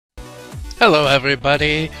Hello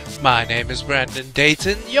everybody, my name is Brandon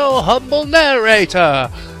Dayton, your humble narrator,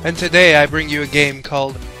 and today I bring you a game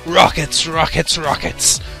called Rockets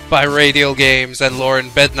by Radial Games and Lauren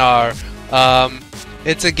Bednar.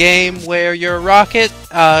 It's a game where you're a rocket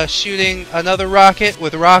shooting another rocket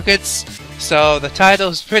with rockets, so the title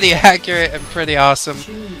is pretty accurate and pretty awesome,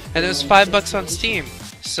 and it was $5 on Steam,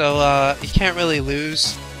 so you can't really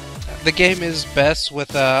lose. The game is best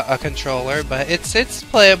with a controller, but it's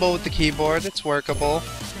playable with the keyboard. It's workable.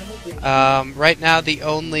 Right now, the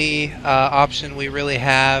only option we really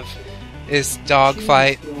have is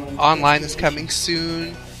dogfight. Online is coming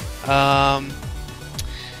soon. Yeah,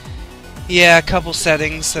 a couple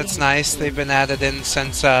settings. That's nice. They've been added in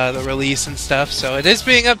since the release and stuff, so it is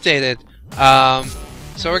being updated.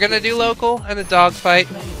 So we're gonna do local and a dogfight,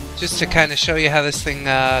 just to kind of show you how this thing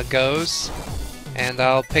goes. And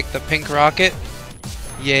I'll pick the pink rocket.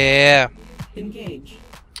 Yeah. Engage.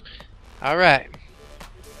 Alright.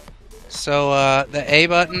 So the A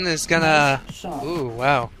button is gonna... Ooh,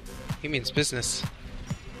 wow. He means business.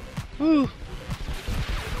 Woo.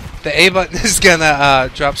 The A button is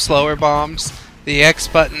gonna drop slower bombs. The X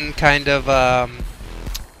button kind of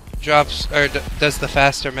drops, or does the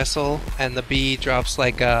faster missile. And the B drops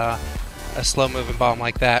like a slow moving bomb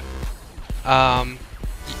like that.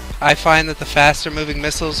 I find that the faster moving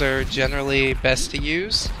missiles are generally best to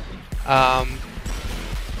use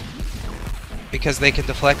because they can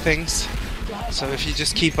deflect things. So if you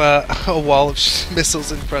just keep a wall of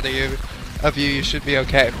missiles in front of you, you should be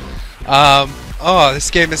okay. Oh,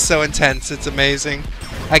 this game is so intense. It's amazing.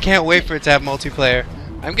 I can't wait for it to have multiplayer.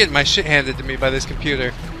 I'm getting my shit handed to me by this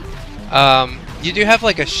computer. You do have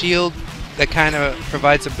like a shield that kind of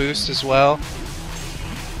provides a boost as well.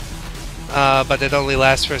 But it only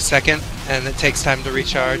lasts for a second, and it takes time to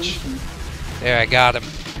recharge. There, I got him.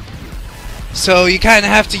 So you kind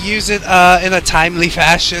of have to use it in a timely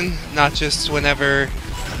fashion, not just whenever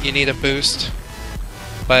you need a boost.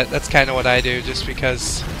 But that's kind of what I do, just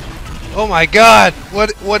because... Oh my god!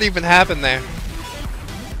 What even happened there?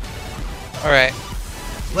 Alright.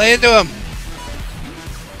 Lay into him!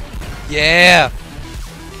 Yeah!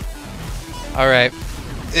 Alright.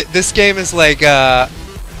 This game is like...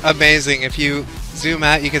 amazing. If you zoom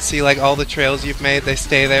out, you can see like all the trails you've made. They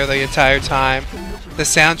stay there the entire time. The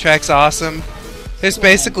soundtrack's awesome. There's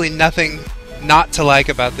basically nothing not to like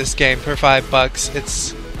about this game for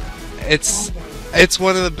 $5. It's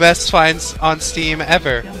one of the best finds on Steam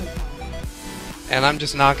ever. And I'm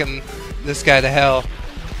just knocking this guy to hell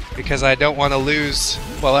because I don't want to lose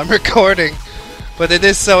while I'm recording. But it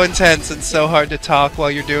is so intense and so hard to talk while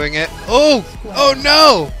you're doing it. Oh! Oh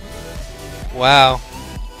no! Wow.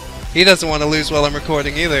 He doesn't want to lose while I'm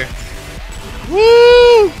recording either.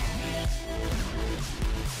 Woo!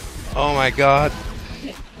 Oh my god.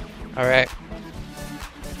 Alright.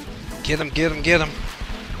 Get him, get him, get him.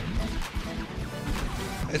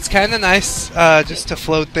 It's kind of nice just to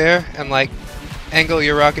float there and like angle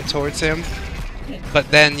your rocket towards him. But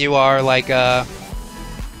then you are like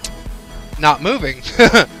not moving.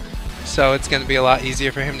 So it's going to be a lot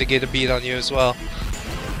easier for him to get a beat on you as well.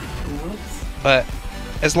 But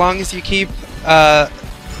as long as you keep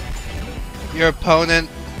your opponent,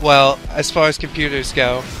 well, as far as computers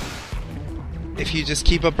go, if you just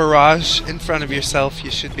keep a barrage in front of yourself,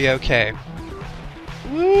 you should be okay.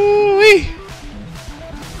 Woo-wee!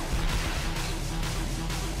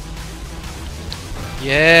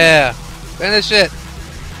 Yeah! Finish it!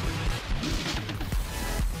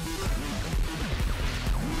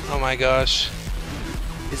 Oh my gosh.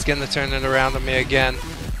 He's gonna turn it around on me again.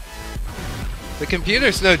 The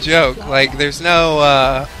computer's no joke. Like, there's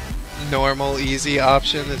no normal, easy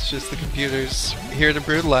option. It's just the computer's here to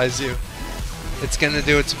brutalize you. It's gonna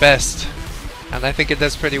do its best. And I think it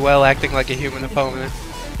does pretty well acting like a human opponent,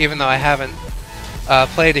 even though I haven't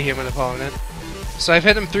played a human opponent. So I've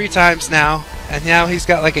hit him 3 times now, and now he's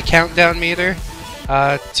got like a countdown meter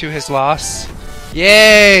to his loss.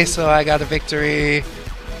 Yay! So I got a victory.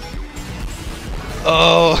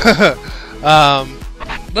 Oh!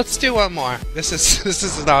 Let's do one more. This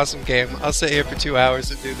is an awesome game. I'll sit here for 2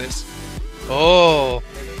 hours and do this. Oh,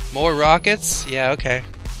 more rockets? Yeah, okay.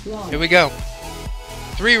 Here we go.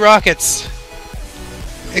 3 rockets.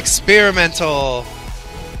 Experimental.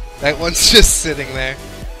 That one's just sitting there.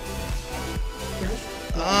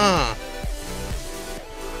 I'm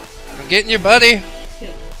getting your buddy.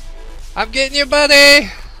 I'm getting your buddy.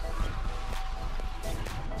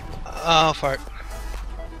 Oh, fart.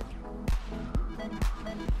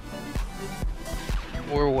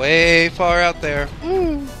 We're way far out there.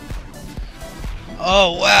 Woo.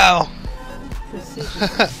 Oh, wow.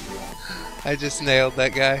 I just nailed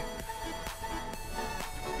that guy.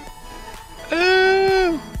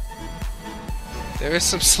 There is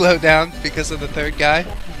some slowdown because of the third guy.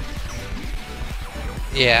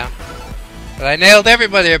 Yeah. But I nailed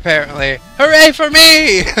everybody apparently. Hooray for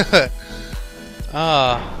me!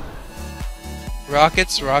 Ah.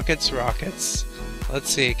 Rockets, rockets, rockets. Let's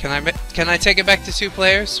see. Can I take it back to 2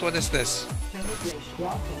 players? What is this?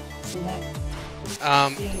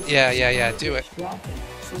 Yeah, do it.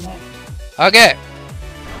 Okay.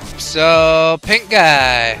 So, pink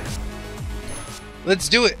guy. Let's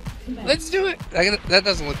do it. Let's do it. That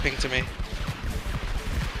doesn't look pink to me.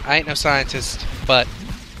 I ain't no scientist, but.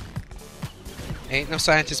 Ain't no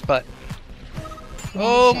scientist, but.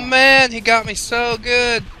 Oh man, he got me so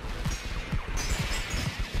good.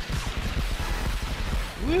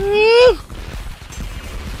 Woo!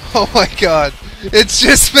 Oh my god. It's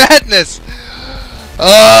just madness.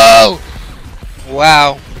 Oh!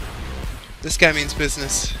 Wow. This guy means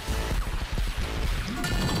business.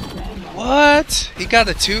 What? He got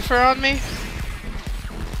a twofer on me?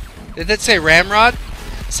 Did it say Ramrod?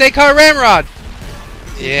 Say car Ramrod!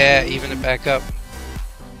 Yeah, even it back up.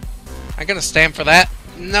 I gotta stand for that.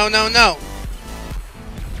 No, no, no.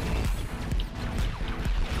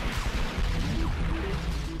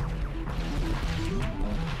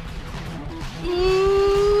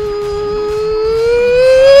 Ooh!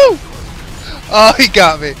 Oh, he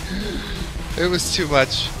got me. It was too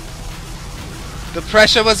much. The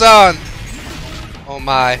pressure was on. Oh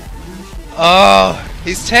my. Oh,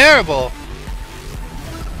 he's terrible.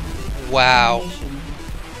 Wow.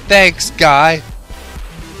 Thanks, guy.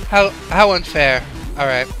 How unfair.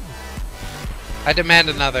 Alright. I demand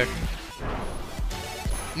another.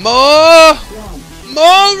 More!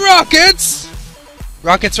 More rockets!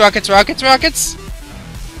 Rockets, rockets, rockets, rockets!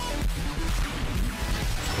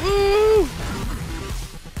 Woo!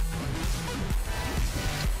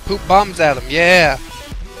 Poop bombs at him, yeah!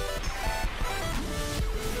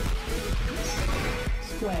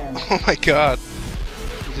 Oh my god.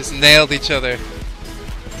 We just nailed each other.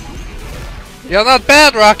 You're not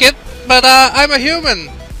bad, Rocket, but I'm a human.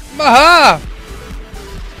 Maha!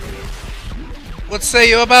 What say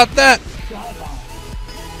you about that?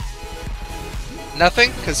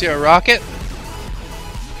 Nothing, because you're a rocket?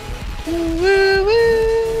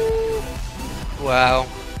 Wow.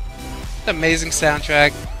 Amazing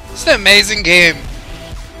soundtrack. It's an amazing game.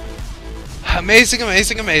 Amazing,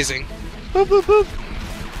 amazing, amazing. Boop, boop, boop.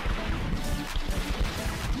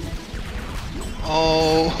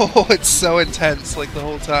 Oh, it's so intense, like the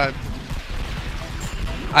whole time.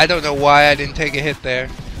 I don't know why I didn't take a hit there.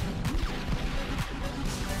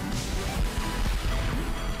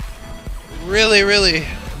 Really, really,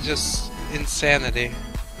 just insanity.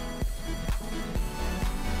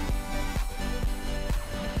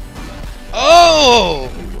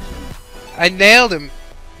 Oh! I nailed him.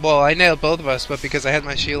 Well, I nailed both of us, but because I had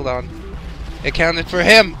my shield on, it counted for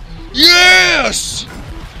him. Yes!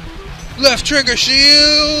 Left trigger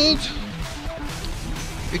shield!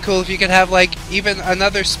 Be cool if you could have like even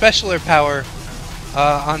another specialer power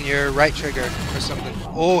on your right trigger or something.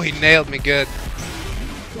 Oh, he nailed me good.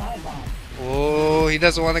 Oh, he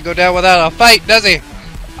doesn't want to go down without a fight, does he?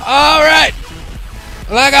 Alright!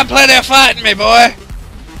 Well, I got plenty of fight in me, boy!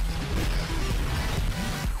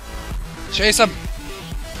 Chase him!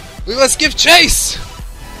 We must give chase!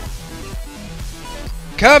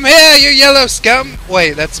 Come here, you yellow scum!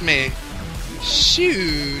 Wait, that's me.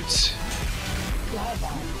 Shoot!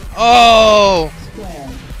 Oh!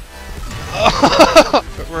 Oh!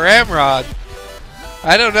 Ramrod!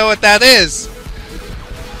 I don't know what that is!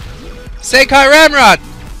 Seikar Ramrod!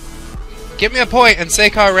 Give me a point and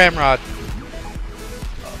Seikar Ramrod.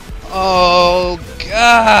 Oh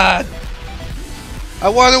god! I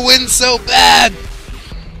want to win so bad!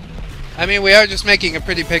 I mean, we are just making a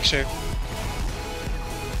pretty picture.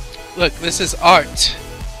 Look, this is art.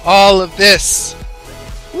 All of this.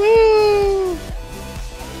 Woo!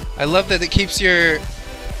 I love that it keeps your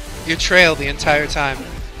trail the entire time.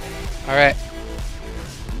 Alright.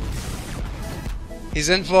 He's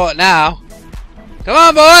in for it now. Come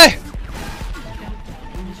on, boy!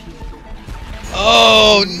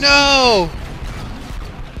 Oh, no!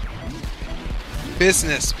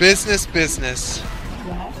 Business, business, business.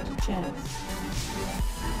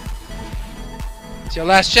 It's your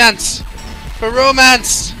last chance for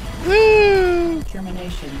romance! Woo!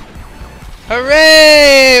 Termination.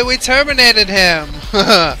 Hooray! We terminated him!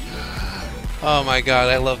 Oh my god,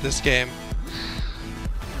 I love this game.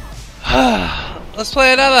 Let's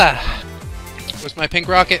play another! Where's my pink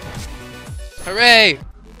rocket? Hooray!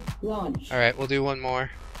 Launch. Alright, we'll do one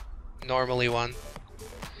more. Normally one.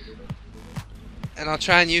 And I'll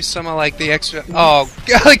try and use some of like the extra... Oh,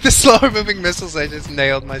 like the slower moving missiles, I just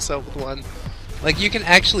nailed myself with one. Like, you can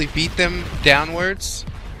actually beat them downwards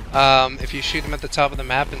if you shoot them at the top of the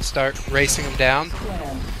map and start racing them down.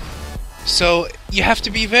 So you have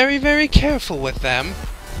to be very, very careful with them.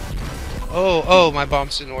 Oh, my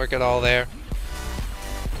bombs didn't work at all there.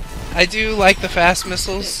 I do like the fast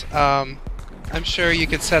missiles. I'm sure you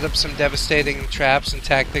could set up some devastating traps and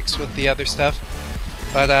tactics with the other stuff.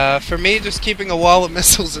 But for me, just keeping a wall of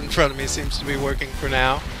missiles in front of me seems to be working for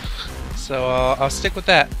now. So I'll stick with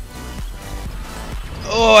that.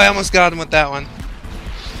 Oh, I almost got him with that one.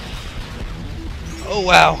 Oh,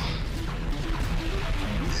 wow.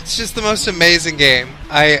 It's just the most amazing game.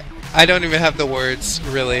 I don't even have the words,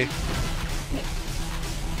 really.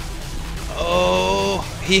 Oh,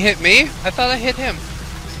 he hit me? I thought I hit him.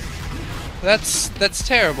 That's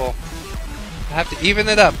terrible. I have to even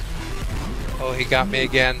it up. Oh, he got me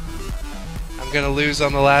again. I'm gonna lose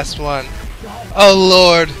on the last one. Oh,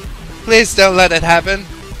 Lord. Please don't let it happen.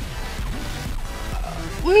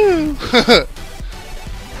 Woo!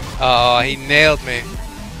 Oh, he nailed me.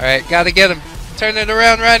 Alright, gotta get him. Turn it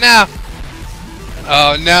around right now.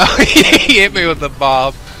 Oh, no. He hit me with the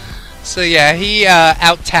bomb. So, yeah, he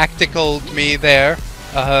out-tacticaled me there.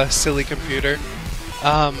 Silly computer.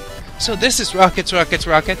 So this is Rockets, Rockets,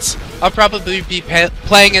 Rockets. I'll probably be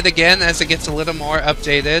playing it again as it gets a little more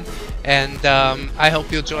updated, and I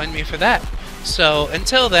hope you'll join me for that. So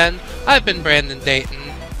until then, I've been Brandon Dayton.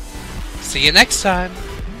 See you next time.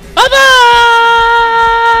 Bye-bye!